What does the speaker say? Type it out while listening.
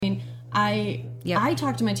I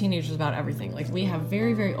talk to my teenagers about everything. Like, we have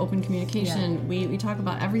very, very open communication. Yeah. We talk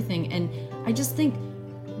about everything. And I just think,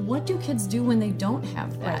 what do kids do when they don't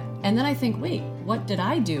have that? Right. And then I think, wait, what did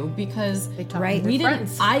I do? Because we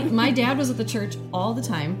didn't. My dad was at the church all the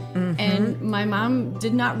time, and my mom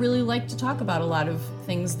did not really like to talk about a lot of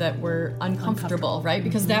things that were uncomfortable, right?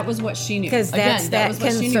 Because that was what she knew. Because that's that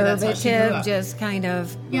conservative, just kind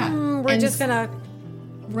of, we're just gonna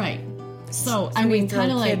So I mean,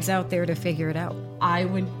 kind of like kids out there to figure it out.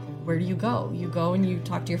 Where do you go? You go and you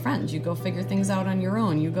talk to your friends. You go figure things out on your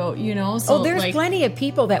own. You go, So there's plenty of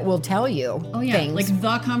people that will tell you things. Like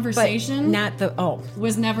the conversation. But not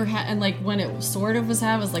was never had. And like when it sort of was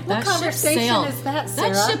had, was like, what that ship sailed. Is that,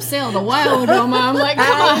 Sarah? That ship sailed a while ago, Mom. Like,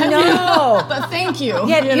 come on. No. But thank you.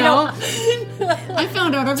 Yeah, you know. I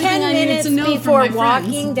found out everything I needed to know 10 minutes before from my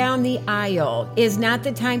friends. walking down the aisle is not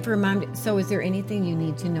the time for Mom. So is there anything you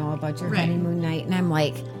need to know about your honeymoon night? And I'm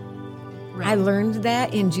like, I learned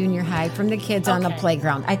that in junior high from the kids on the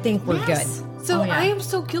playground. I think we're good. So I am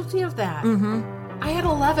so guilty of that. I had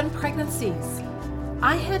 11 pregnancies.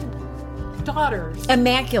 I had daughters.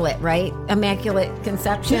 Immaculate, right? Immaculate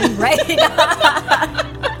conception, right?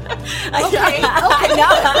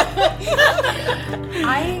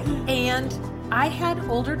 I had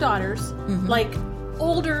older daughters, like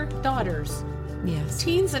older daughters. Yes.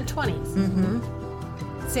 Teens and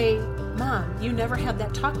 20s. Say, Mom, you never had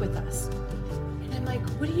that talk with us. And I'm like,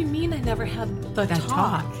 what do you mean I never had the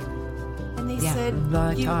talk? And they said,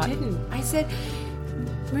 you didn't. I said,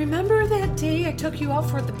 remember that day I took you out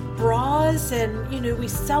for the bras and, we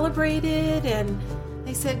celebrated? And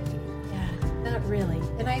they said, yeah, not really.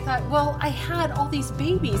 And I thought, well, I had all these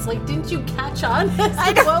babies. Like, didn't you catch on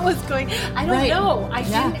as to what was going? I don't know. I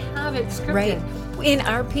didn't have it scripted. Right. And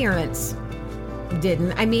our parents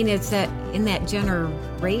didn't. I mean, it's that in that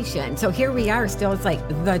generation. So here we are still. It's like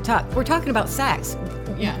the talk. We're talking about sex.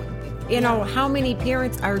 Yeah. How many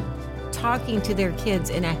parents are talking to their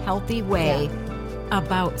kids in a healthy way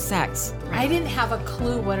about sex? I didn't have a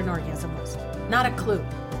clue what an orgasm was. Not a clue.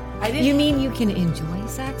 I didn't. You mean you can enjoy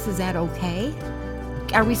sex? Is that okay?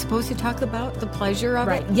 Are we supposed to talk about the pleasure of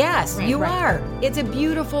it? Yes, you are. It's a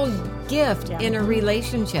beautiful gift in a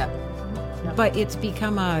relationship. But it's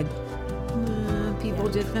become people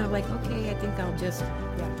just kind of like, okay, I think I'll just...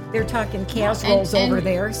 They're talking casseroles over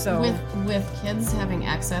there, so... With kids having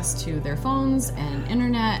access to their phones and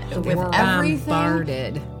internet, with everything...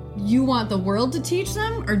 bombarded. You want the world to teach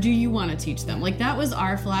them, or do you want to teach them? Like, that was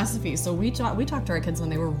our philosophy. So we talked to our kids when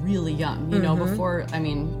they were really young, before,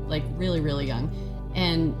 really, really young.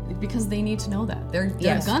 And because they need to know that. They're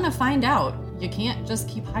gonna find out. You can't just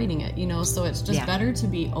keep hiding it, so it's just better to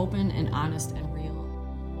be open and honest and